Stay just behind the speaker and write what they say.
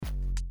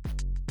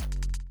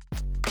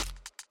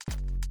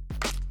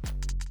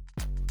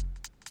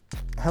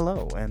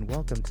Hello, and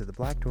welcome to the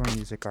Black Door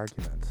Music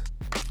Argument.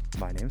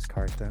 My name's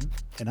Carsten.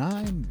 And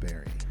I'm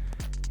Barrie.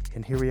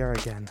 And here we are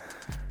again.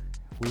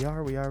 We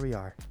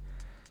are.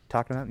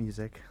 Talking about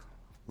music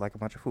like a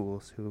bunch of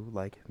fools who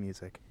like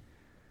music.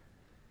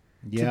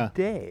 Yeah.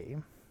 Today,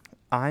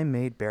 I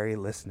made Barrie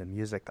listen to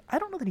music that I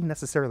don't know that he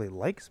necessarily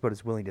likes, but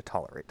is willing to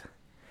tolerate.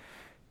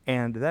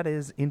 And that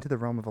is into the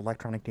realm of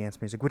electronic dance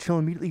music, which he'll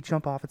immediately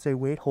jump off and say,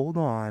 wait, hold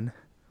on.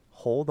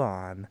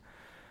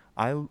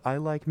 I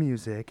like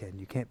music, and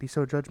you can't be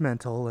so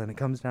judgmental, and it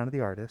comes down to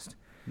the artist.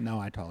 No,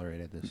 I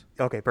tolerated this.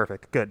 Okay,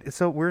 perfect. Good.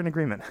 So we're in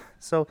agreement.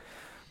 So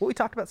what we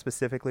talked about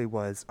specifically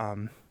was,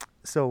 Benny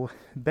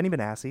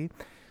Benassi,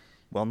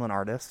 well-known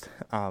artist.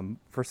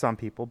 For some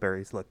people,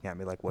 Barry's looking at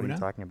me like, what are you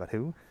talking about?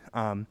 Who?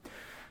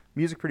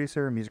 Music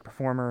producer, music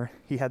performer.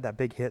 He had that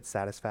big hit,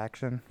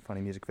 Satisfaction.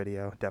 Funny music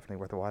video. Definitely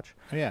worth a watch.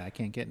 Oh, yeah, I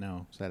can't get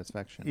no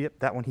satisfaction. Yep,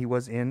 that one he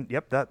was in.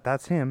 Yep,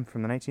 that's him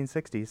from the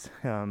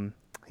 1960s.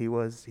 He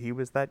was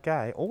that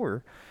guy,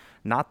 or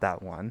not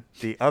that one,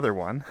 the other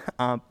one.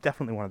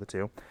 Definitely one of the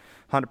two.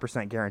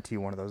 100% guarantee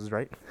one of those is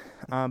right.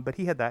 But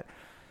he had that,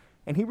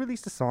 and he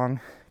released a song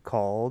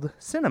called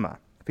Cinema,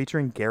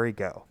 featuring Gary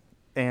Go.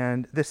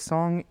 And this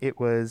song, it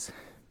was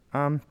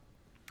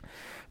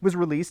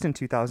released in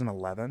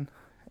 2011,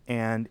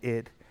 and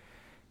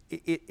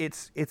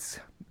it's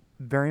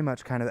very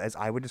much kind of, as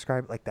I would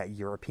describe it, like that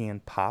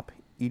European pop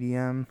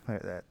EDM.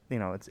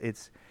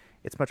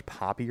 It's much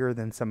poppier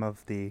than some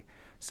of the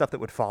stuff that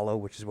would follow,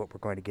 which is what we're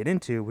going to get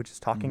into, which is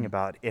talking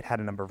about it had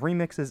a number of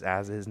remixes,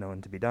 as is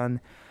known to be done.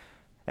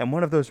 And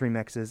one of those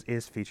remixes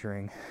is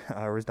featuring,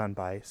 or was done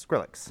by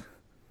Skrillex,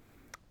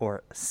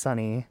 or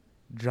Sonny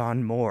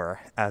John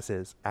Moore, as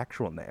his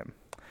actual name.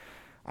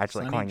 I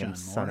actually like calling him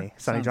Sonny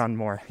John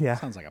Moore. Yeah.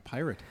 Sounds like a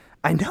pirate.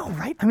 I know,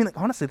 right? I mean, like,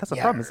 honestly, that's the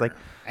problem. It's like,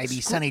 I be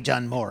Sonny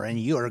John Moore, and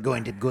you are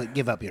going to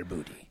give up your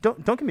booty.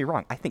 Don't get me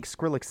wrong. I think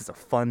Skrillex is a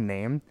fun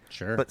name.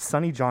 Sure. But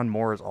Sonny John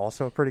Moore is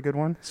also a pretty good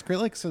one.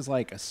 Skrillex is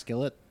like a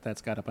skillet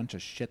that's got a bunch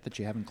of shit that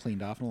you haven't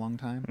cleaned off in a long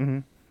time.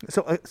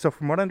 Mm-hmm. So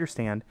from what I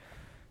understand,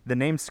 the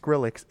name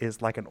Skrillex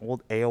is like an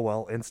old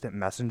AOL Instant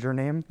Messenger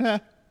name,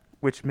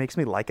 which makes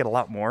me like it a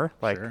lot more.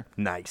 Like, sure.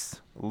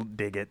 Nice.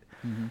 Dig it.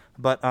 Mm-hmm.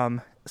 But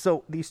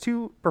so these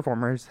two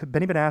performers,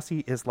 Benny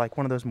Benassi is like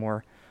one of those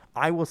more,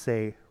 I will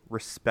say,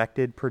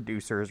 respected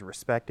producers,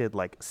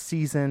 like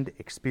seasoned,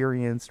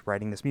 experienced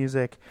writing this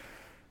music.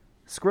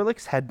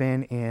 Skrillex had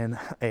been in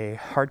a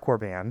hardcore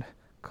band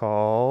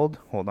called,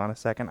 hold on a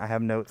second, I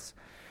have notes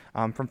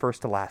from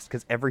first to last,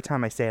 because every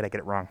time I say it, I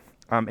get it wrong.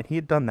 And he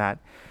had done that,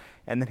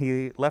 and then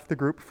he left the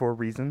group for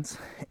reasons,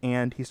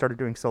 and he started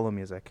doing solo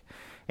music.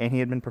 And he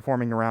had been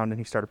performing around, and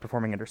he started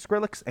performing under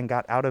Skrillex and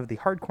got out of the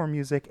hardcore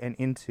music and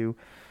into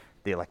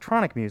the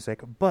electronic music,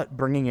 but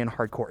bringing in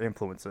hardcore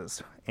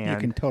influences. And you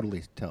can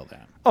totally tell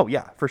that. Oh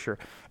yeah, for sure.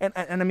 And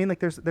I mean, like,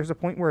 there's a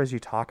point where, as you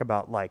talk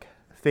about like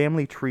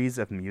family trees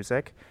of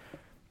music,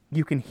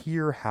 you can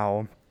hear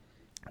how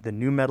the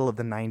new metal of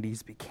the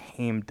 90s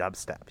became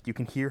dubstep. You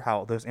can hear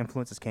how those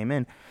influences came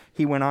in.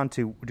 He went on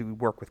to do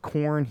work with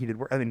Korn. He did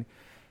work. I mean,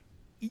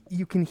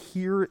 you can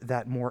hear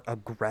that more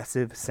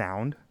aggressive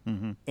sound,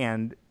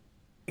 and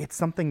it's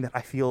something that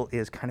I feel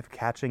is kind of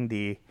catching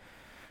the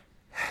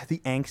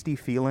angsty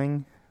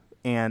feeling,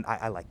 and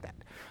I like that.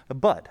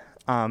 But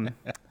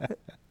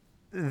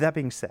that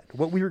being said,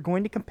 what we were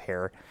going to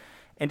compare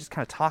and just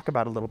kind of talk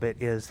about a little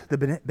bit is the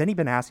Benny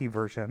Benassi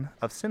version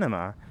of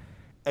Cinema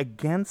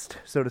against,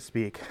 so to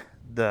speak,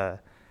 the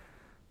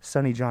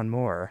Sonny John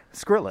Moore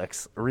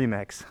Skrillex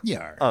remix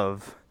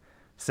of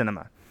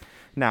Cinema.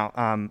 Now,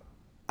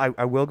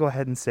 I will go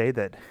ahead and say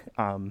that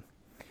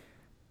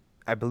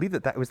I believe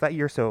that was that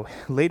year. So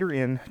later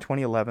in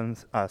 2011,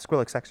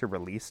 Skrillex actually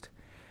released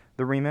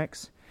the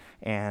remix,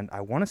 and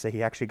I want to say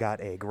he actually got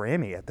a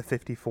Grammy at the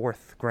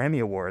 54th Grammy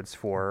Awards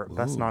for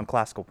Best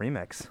Non-Classical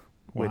Remix.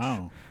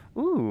 Wow.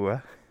 Which,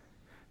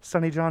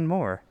 Sonny John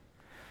Moore.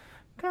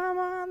 Come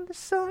on, the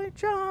Sonny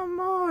John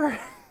Moore.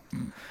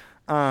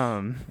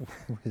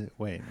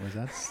 Wait, was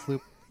that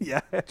Sloop?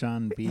 Yeah.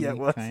 John B? Yeah, it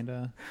was. Kind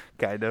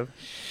of.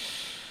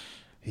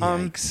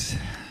 Yikes.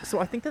 So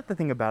I think that the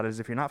thing about it is,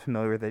 if you're not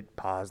familiar with it,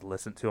 pause,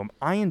 listen to them.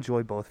 I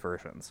enjoy both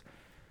versions.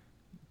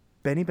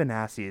 Benny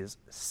Benassi's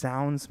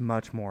sounds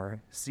much more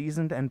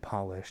seasoned and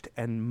polished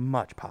and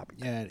much poppier.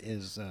 Yeah, it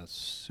is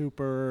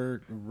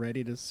super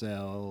ready to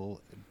sell.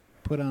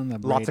 Put on the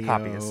radio. Lots of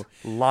copies.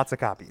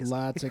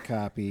 Lots of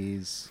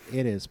copies.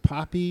 It is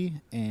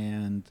poppy,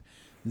 and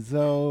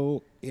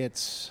though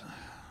it's...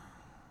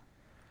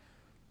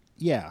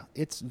 Yeah,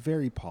 it's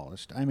very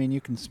polished. I mean,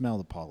 you can smell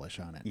the polish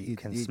on it. You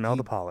can smell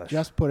the polish.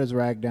 Just put his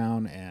rag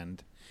down,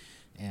 and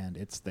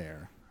it's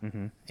there.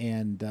 Mm-hmm.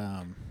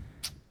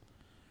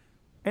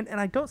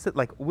 And I don't say,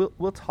 like,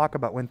 we'll talk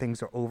about when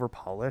things are over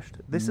polished.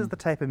 This is the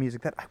type of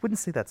music that I wouldn't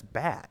say that's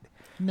bad.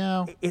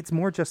 No, it's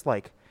more just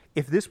like,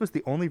 if this was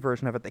the only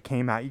version of it that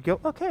came out, you'd go,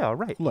 okay, all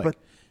right. Look, but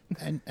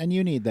and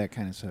you need that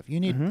kind of stuff. You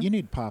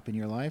need pop in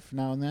your life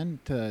now and then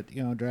to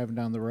driving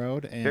down the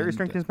road. And Barry's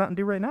drinking his Mountain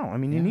Dew right now. I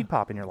mean, you need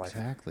pop in your life.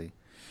 Exactly.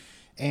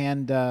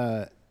 And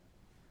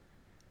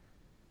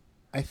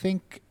I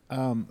think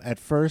at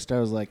first I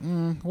was like,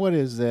 what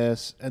is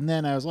this? And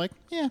then I was like,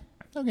 yeah,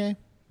 okay.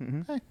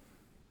 Mm-hmm.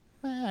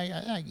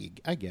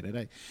 I get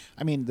it.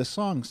 I mean, the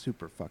song's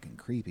super fucking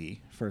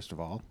creepy, first of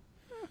all.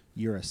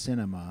 You're a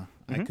cinema.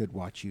 Mm-hmm. I could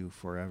watch you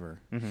forever.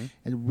 Mm-hmm.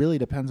 It really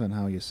depends on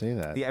how you say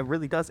that. Yeah, it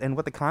really does. And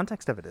what the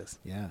context of it is.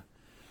 Yeah.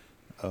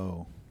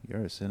 Oh,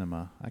 you're a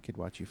cinema. I could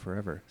watch you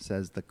forever,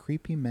 says the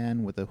creepy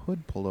man with a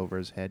hood pulled over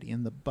his head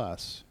in the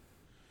bus.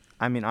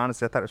 I mean,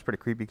 honestly, I thought it was pretty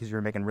creepy because you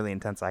were making really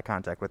intense eye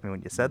contact with me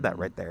when you said that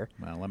right there.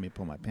 Well, let me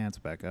pull my pants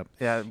back up.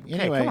 Yeah,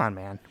 anyway. Hey, come on,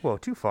 man. Whoa,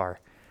 too far.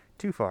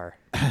 Too far.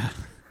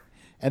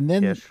 And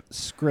then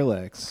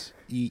Skrillex,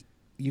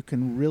 you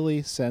can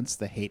really sense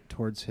the hate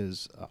towards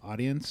his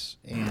audience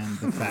and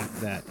the fact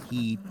that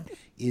he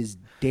is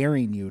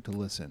daring you to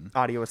listen.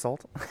 Audio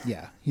assault?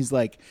 Yeah. He's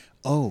like,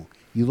 oh,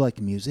 you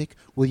like music?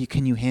 Well,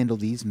 can you handle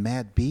these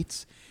mad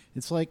beats?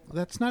 It's like,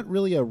 that's not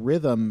really a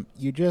rhythm.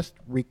 You just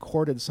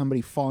recorded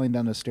somebody falling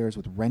down the stairs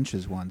with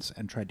wrenches once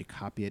and tried to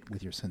copy it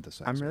with your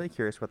synthesizer. I'm really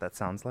curious what that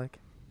sounds like.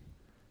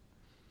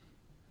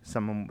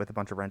 Someone with a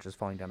bunch of wrenches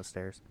falling down the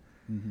stairs.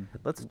 Mm-hmm.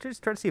 Let's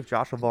just try to see if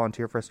Josh will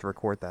volunteer for us to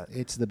record that.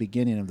 It's the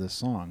beginning of the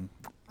song.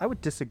 I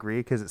would disagree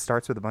because it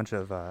starts with a bunch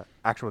of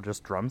actual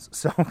just drums.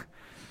 So,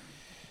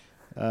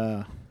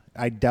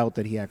 I doubt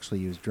that he actually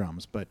used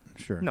drums, but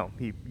sure. No,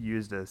 he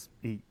used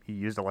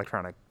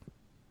electronic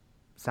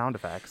sound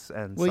effects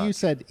and. Well, you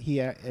said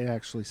it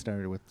actually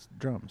started with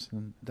drums,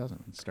 and it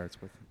doesn't. It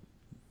starts with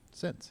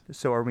synths.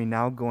 So, are we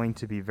now going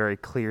to be very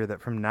clear that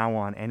from now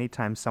on,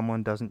 anytime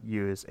someone doesn't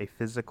use a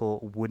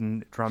physical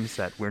wooden drum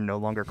set, we're no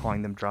longer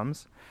calling them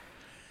drums?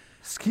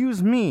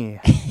 Excuse me,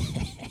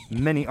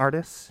 many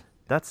artists.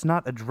 That's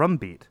not a drum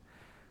beat.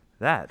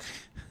 That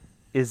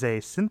is a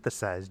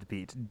synthesized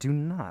beat. Do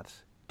not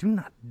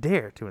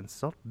dare to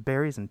insult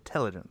Barrie's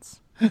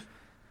intelligence.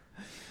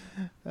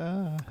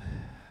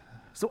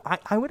 So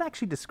I would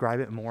actually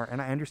describe it more,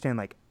 and I understand,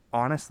 like,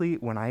 honestly,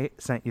 when I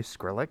sent you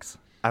Skrillex,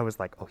 I was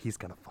like, oh, he's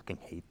going to fucking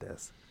hate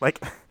this.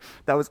 Like,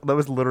 that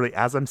was literally,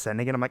 as I'm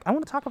sending it, I'm like, I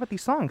want to talk about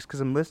these songs because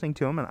I'm listening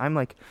to them, and I'm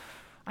like,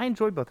 I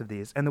enjoy both of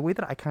these. And the way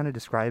that I kind of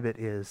describe it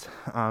is,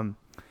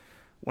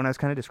 when I was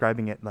kind of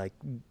describing it, like,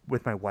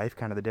 with my wife,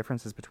 kind of the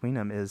differences between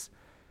them is,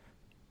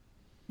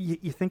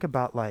 you think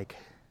about, like,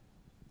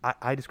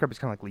 I describe it as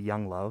kind of like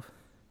young love.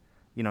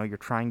 You know, you're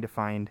trying to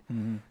find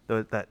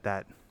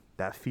that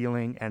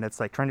feeling, and it's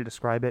like trying to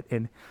describe it.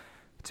 And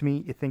to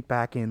me, you think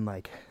back in,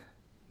 like,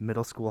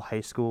 middle school,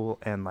 high school,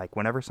 and, like,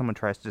 whenever someone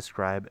tries to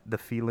describe the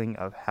feeling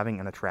of having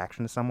an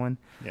attraction to someone,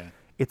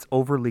 it's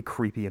overly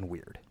creepy and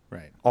weird.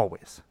 Right.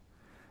 Always.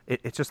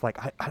 It's just like,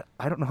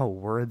 I don't know how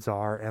words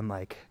are, and,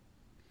 like,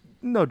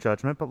 no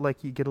judgment, but,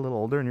 like, you get a little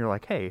older and you're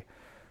like, hey,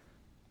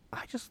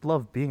 I just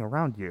love being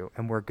around you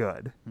and we're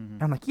good. Mm-hmm.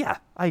 And I'm like, yeah,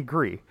 I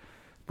agree.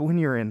 But when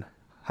you're in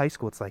high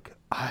school, it's like,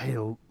 I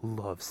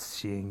love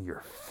seeing your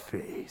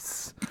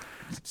face.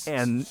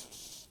 And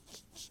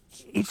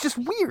it's just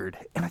weird.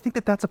 And I think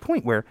that that's a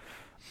point where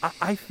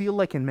I feel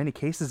like in many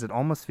cases it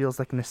almost feels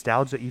like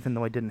nostalgia, even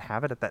though I didn't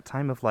have it at that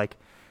time, of like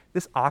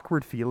this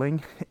awkward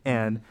feeling.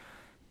 And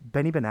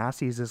Benny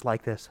Benassi's is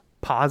like this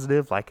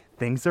positive, like,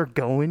 things are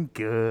going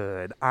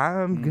good.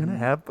 I'm going to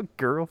have a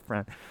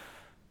girlfriend.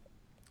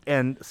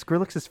 And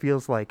Skrillex's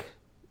feels like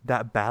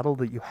that battle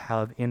that you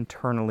have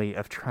internally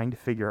of trying to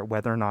figure out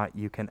whether or not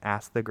you can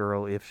ask the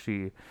girl if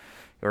she,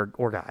 or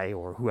guy,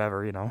 or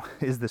whoever, you know,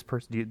 is this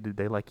person, do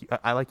they like you?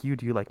 I like you.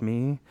 Do you like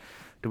me?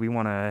 Do we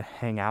want to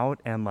hang out?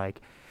 And,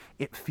 like,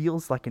 it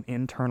feels like an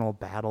internal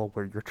battle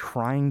where you're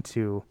trying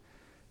to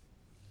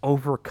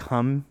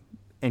overcome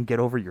and get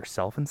over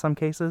yourself in some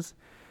cases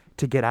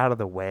to get out of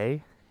the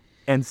way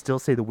and still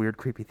say the weird,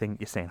 creepy thing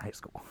that you say in high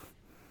school.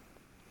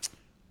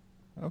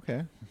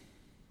 Okay.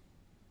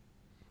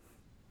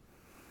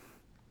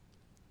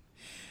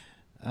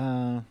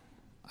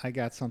 I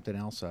got something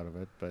else out of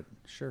it, but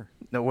sure.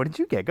 No, what did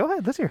you get? Go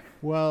ahead, let's hear.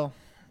 Well,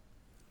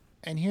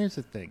 and here's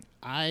the thing.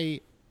 I'll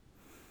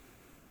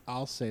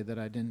say that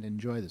I didn't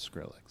enjoy the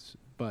Skrillex,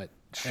 but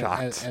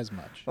as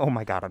much. Oh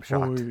my God, I'm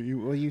shocked.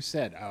 Well, you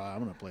said, I'm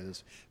going to play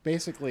this.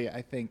 Basically,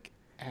 I think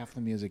half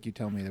the music you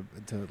tell me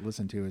to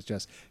listen to is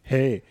just,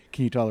 hey,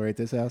 can you tolerate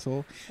this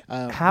asshole?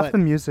 Half the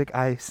music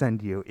I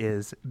send you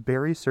is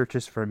Barrie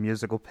searches for a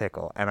musical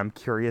pickle, and I'm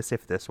curious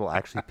if this will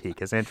actually pique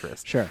his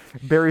interest. Sure.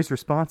 Barrie's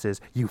response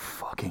is, you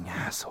fucking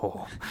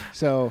asshole.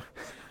 So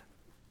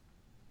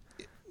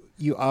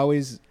you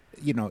always,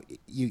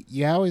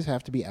 you always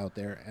have to be out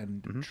there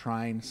and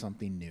trying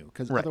something new,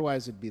 because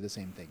otherwise it'd be the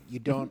same thing. You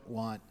don't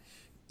want,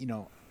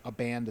 a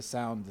band to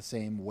sound the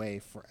same way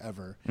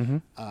forever.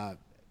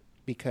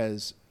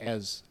 Because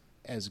as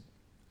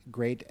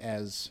great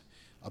as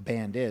a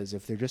band is,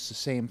 if they're just the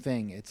same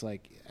thing, it's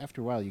like after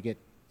a while you get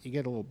a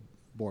little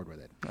bored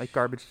with it. Like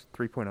Garbage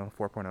 3.0,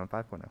 4.0, and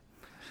 5.0.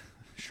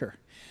 Sure.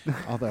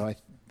 Although I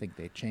think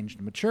they changed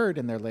and matured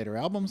in their later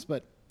albums,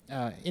 but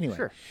anyway.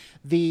 Sure.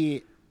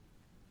 The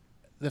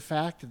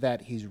fact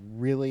that he's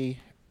really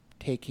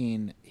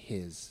taking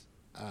his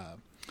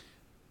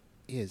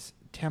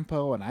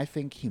tempo, and I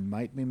think he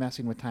might be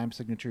messing with time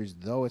signatures,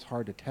 though it's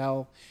hard to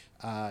tell.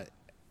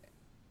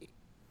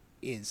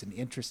 is an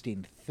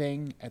interesting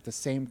thing at the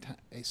same time.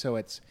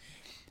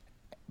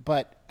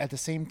 But at the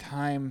same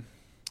time,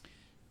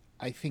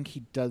 I think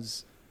he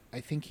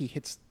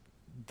hits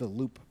the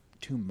loop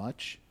too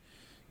much,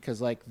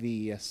 because like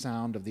the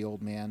sound of the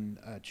old man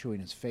chewing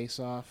his face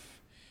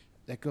off,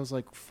 that goes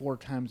like 4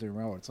 times in a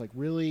row. It's like,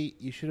 really,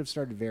 you should have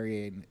started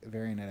varying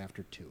it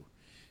after 2,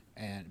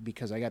 and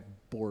because I got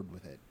bored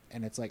with it.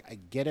 And it's like, I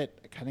get it,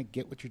 I kind of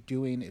get what you're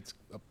doing. It's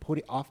a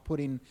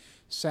off-putting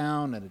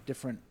sound at a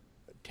different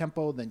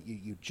tempo than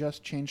you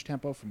just changed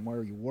tempo from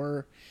where you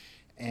were,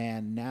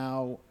 and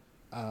now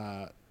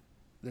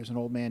there's an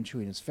old man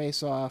chewing his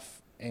face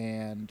off,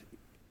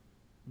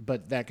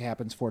 but that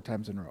happens 4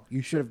 times in a row.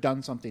 You should have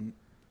done something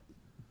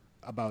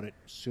about it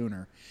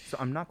sooner. So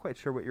I'm not quite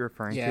sure what you're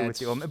referring to with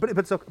the old man,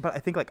 but I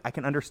think like I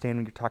can understand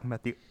when you're talking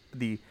about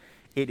the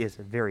it is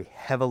very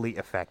heavily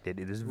affected.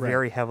 It is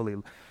very heavily,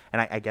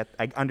 and I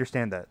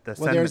understand the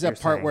well, there's that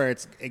part where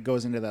it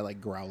goes into that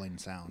like growling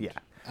sound. Yeah.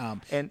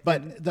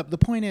 The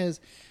point is,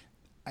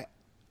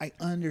 I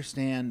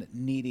understand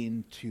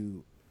needing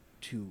to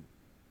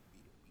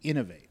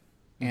innovate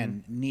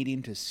and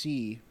needing to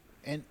see,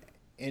 and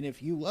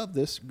if you love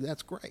this,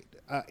 that's great.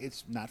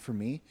 It's not for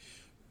me,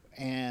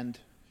 and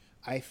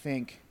I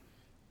think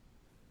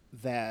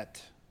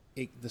that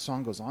the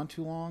song goes on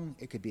too long.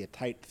 It could be a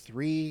tight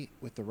 3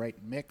 with the right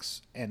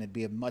mix, and it'd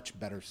be a much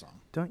better song.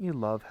 Don't you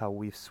love how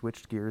we've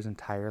switched gears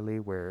entirely,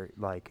 where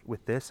like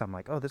with this, I'm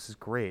like, oh, this is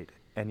great.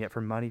 And yet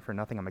for Money for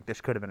Nothing, I'm like,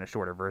 this could have been a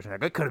shorter version.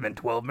 Like, it could have been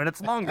 12 minutes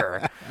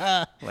longer.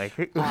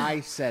 Like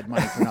I said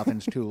Money for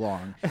Nothing's too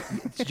long.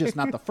 It's just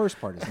not the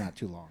first part is not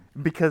too long.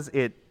 Because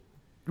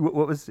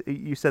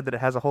you said that it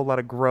has a whole lot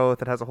of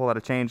growth, it has a whole lot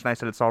of change, and I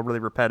said it's all really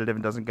repetitive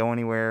and doesn't go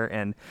anywhere,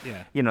 and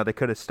they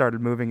could have started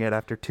moving it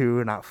after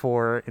 2, not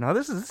 4.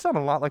 This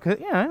sounded a lot like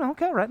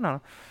okay, right?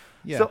 No.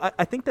 Yeah. So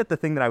I think that the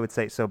thing that I would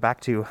say, so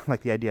back to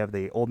like the idea of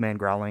the old man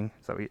growling,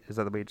 is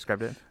that the way you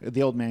described it?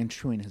 The old man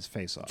chewing his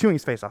face off. Chewing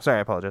his face off. Sorry,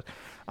 I apologize.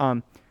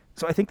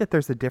 So I think that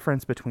there's a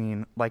difference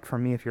between, like for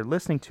me, if you're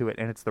listening to it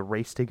and it's the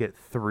race to get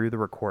through the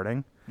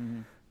recording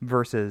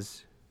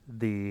versus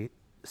the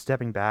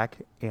stepping back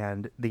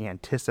and the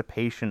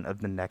anticipation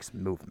of the next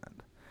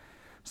movement.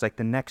 It's like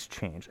the next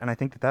change. And I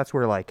think that that's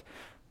where like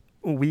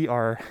we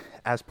are,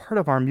 as part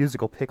of our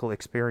musical pickle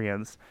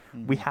experience,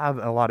 we have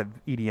a lot of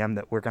EDM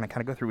that we're going to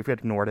kind of go through. We've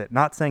ignored it.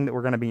 Not saying that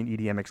we're going to be an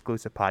EDM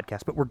exclusive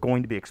podcast, but we're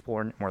going to be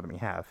exploring it more than we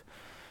have.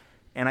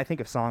 And I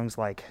think of songs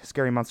like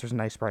Scary Monsters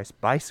and Ice Spice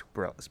by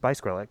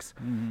Skrillex,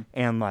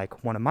 and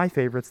like one of my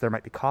favorites, There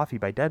Might Be Coffee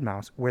by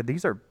Deadmau5, where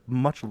these are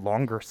much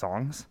longer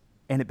songs,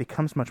 and it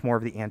becomes much more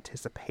of the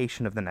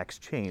anticipation of the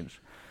next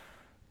change,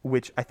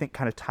 which I think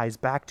kind of ties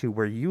back to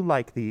where you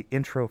like the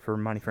intro for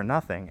Money for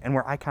Nothing, and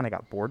where I kind of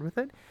got bored with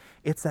it.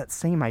 It's that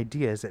same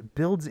idea, is it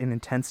builds in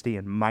intensity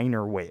in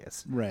minor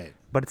ways. Right.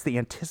 But it's the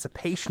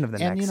anticipation of the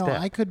next step. And,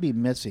 I could be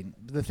missing.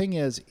 The thing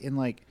is, in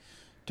like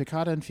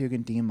Toccata and Fugue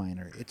in D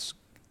minor,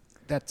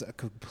 that's a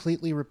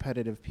completely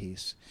repetitive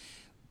piece,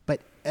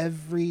 but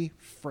every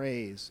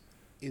phrase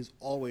is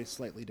always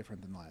slightly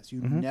different than the last. You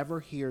never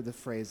hear the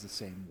phrase the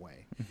same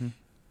way.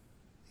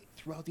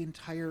 Throughout the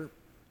entire,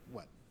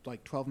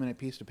 12-minute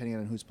piece, depending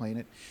on who's playing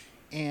it.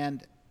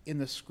 And in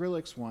the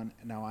Skrillex one,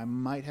 now I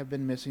might have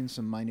been missing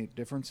some minute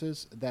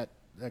differences that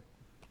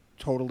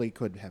totally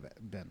could have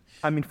been.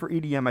 I mean, for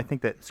EDM, I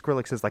think that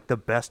Skrillex is like the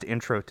best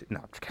intro to...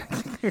 No,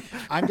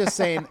 I'm just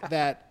saying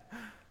that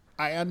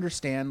I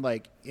understand,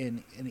 like,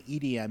 in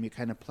EDM, you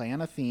kind of play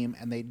on a theme,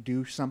 and they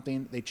do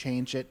something, they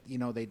change it,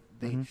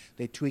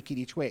 they tweak it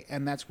each way.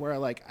 And that's where,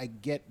 like, I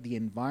get the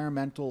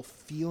environmental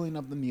feeling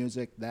of the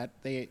music that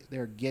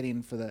they're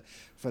getting for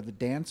the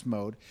dance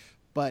mode.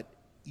 But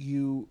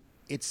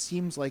it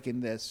seems like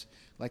in this,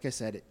 like I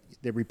said,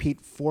 they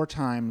repeat 4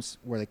 times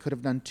where they could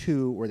have done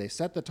 2, where they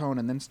set the tone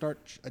and then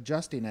start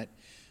adjusting it.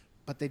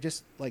 But they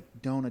just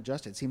don't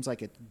adjust it. It seems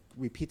like it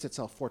repeats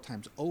itself 4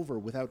 times over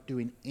without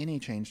doing any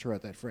change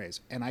throughout that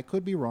phrase. And I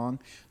could be wrong.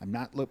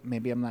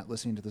 Maybe I'm not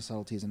listening to the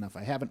subtleties enough.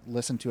 I haven't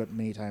listened to it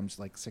many times,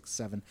 like 6,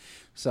 7.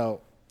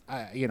 So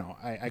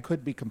I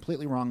could be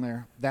completely wrong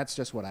there. That's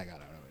just what I got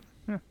out of it.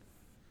 Yeah,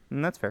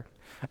 and that's fair.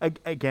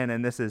 Again,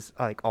 and this is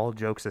like all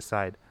jokes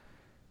aside,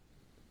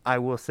 I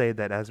will say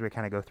that as we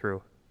kind of go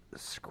through,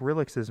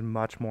 Skrillex is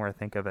much more, I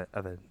think, of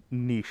a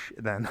niche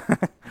than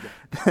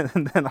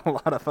than a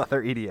lot of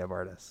other EDM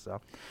artists. So,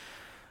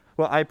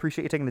 well, I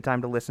appreciate you taking the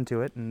time to listen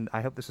to it, and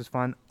I hope this was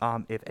fun.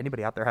 If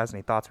anybody out there has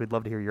any thoughts, we'd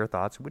love to hear your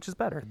thoughts. Which is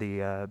better,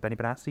 the Benny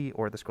Benassi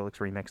or the Skrillex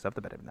remix of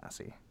the Benny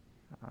Benassi?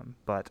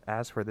 But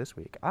as for this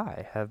week,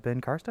 I have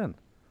been Carsten,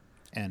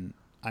 and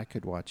I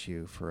could watch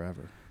you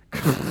forever.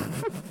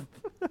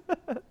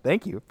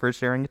 Thank you for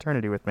sharing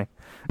eternity with me.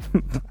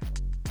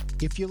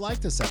 If you like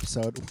this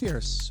episode, we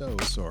are so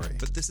sorry.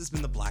 But this has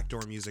been the Black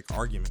Door Music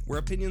Argument, where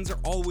opinions are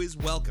always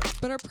welcome,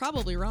 but are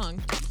probably wrong.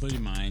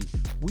 Including mine.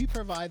 We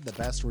provide the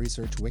best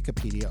research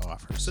Wikipedia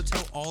offers. So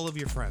tell all of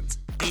your friends.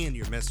 and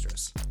your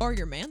mistress. Or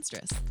your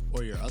manstress.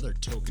 Or your other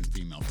token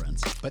female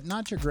friends. But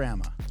not your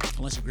grandma.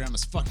 Unless your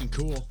grandma's fucking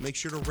cool. Make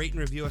sure to rate and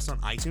review us on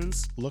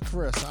iTunes. Look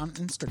for us on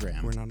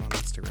Instagram. We're not on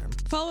Instagram.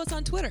 Follow us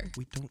on Twitter.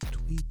 We don't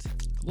tweet.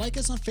 Like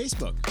us on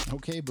Facebook.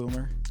 Okay,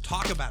 Boomer.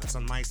 Talk about us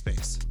on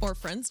MySpace. Or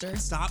Friendster.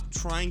 Stop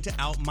trying to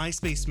out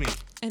MySpace me.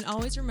 And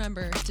always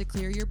remember to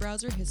clear your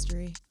browser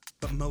history.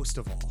 But most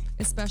of all,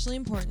 especially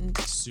important,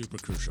 super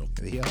crucial,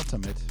 the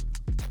ultimate.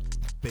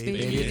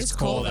 Baby, it's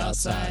cold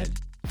outside.